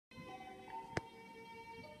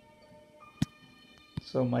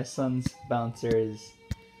So my son's bouncer is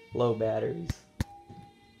low batteries.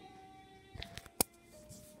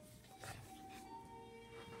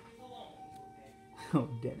 Oh,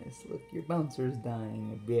 Dennis, look, your bouncer's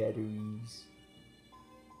dying of batteries.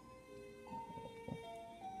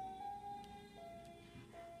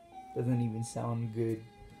 Doesn't even sound good.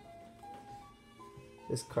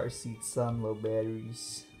 This car seat's on low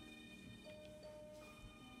batteries.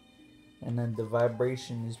 And then the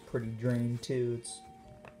vibration is pretty drained too. It's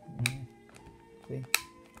see?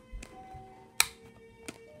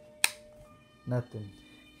 Nothing.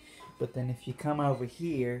 But then if you come over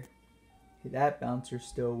here, that bouncer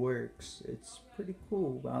still works. It's pretty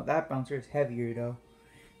cool. Well, that bouncer is heavier though.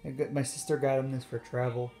 My sister got him this for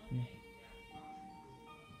travel.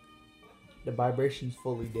 The vibration's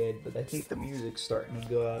fully dead, but I think the music's starting to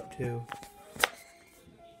go out too.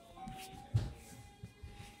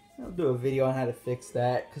 I'll do a video on how to fix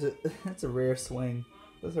that, because that's a rare swing.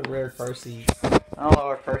 That's a rare car seat. I don't know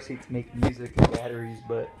how car seats make music and batteries,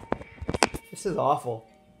 but this is awful.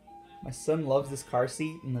 My son loves this car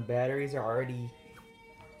seat, and the batteries are already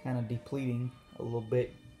kind of depleting a little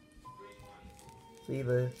bit. See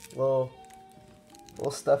the little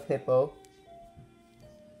stuffed hippo.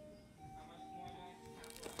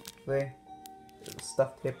 See? There's a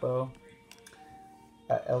stuffed hippo.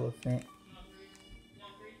 That elephant.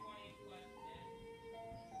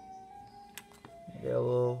 Got a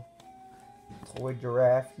little toy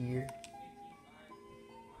giraffe here.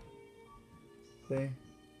 See?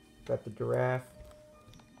 Got the giraffe.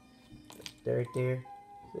 Right there.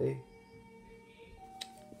 See?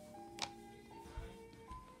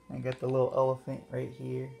 I got the little elephant right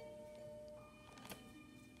here.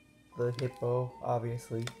 The hippo,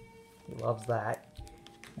 obviously. He loves that.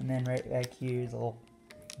 And then right back here is a little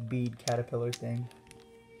bead caterpillar thing.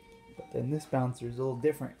 But then this bouncer is a little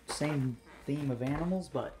different. Same theme of animals,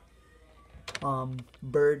 but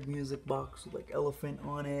bird music box with like elephant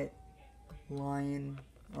on it, lion,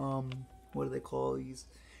 what do they call these?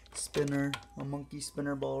 Spinner, a monkey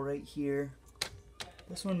spinner ball right here.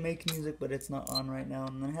 This one makes music, but it's not on right now.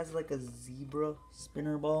 And then it has like a zebra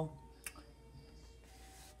spinner ball.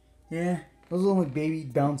 Yeah, those are the only baby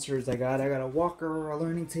bouncers I got. I got a walker, a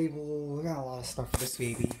learning table. I got a lot of stuff for this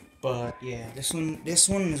baby. But yeah, this one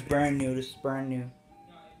is brand new. This is brand new.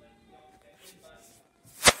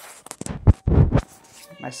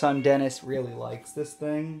 My son Dennis really likes this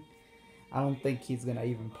thing. I don't think he's gonna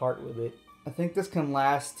even part with it. I think this can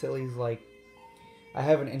last till he's like, I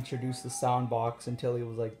haven't introduced the sound box until he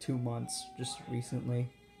was like 2 months, just recently.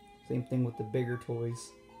 Same thing with the bigger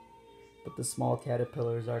toys. But the small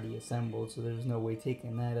caterpillar is already assembled, so there's no way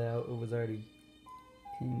taking that out. It was already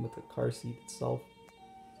came with the car seat itself.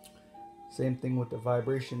 Same thing with the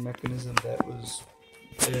vibration mechanism that was,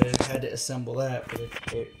 had to assemble that, but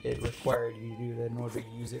it required you to do that in order to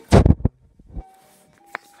use it.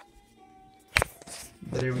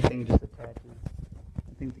 But everything just attaches.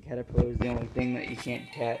 I think the caterpillar is the only thing that you can't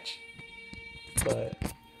attach. But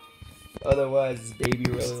otherwise, this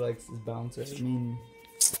baby really likes this bouncer. I mean,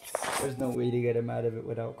 there's no way to get him out of it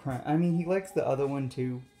without crying. I mean, he likes the other one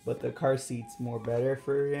too, but the car seat's more better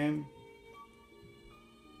for him.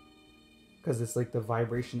 Because it's like the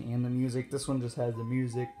vibration and the music. This one just has the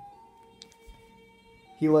music.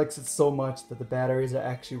 He likes it so much that the batteries are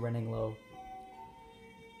actually running low.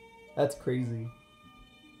 That's crazy.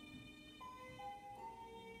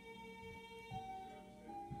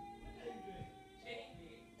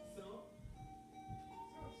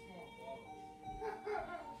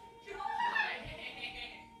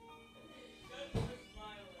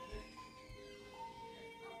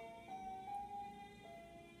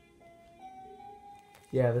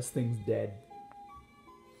 Yeah, this thing's dead.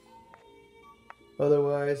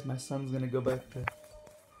 Otherwise, my son's gonna go back to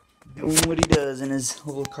doing what he does in his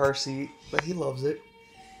little car seat, but he loves it.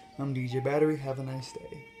 I'm DJ Battery. Have a nice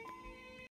day.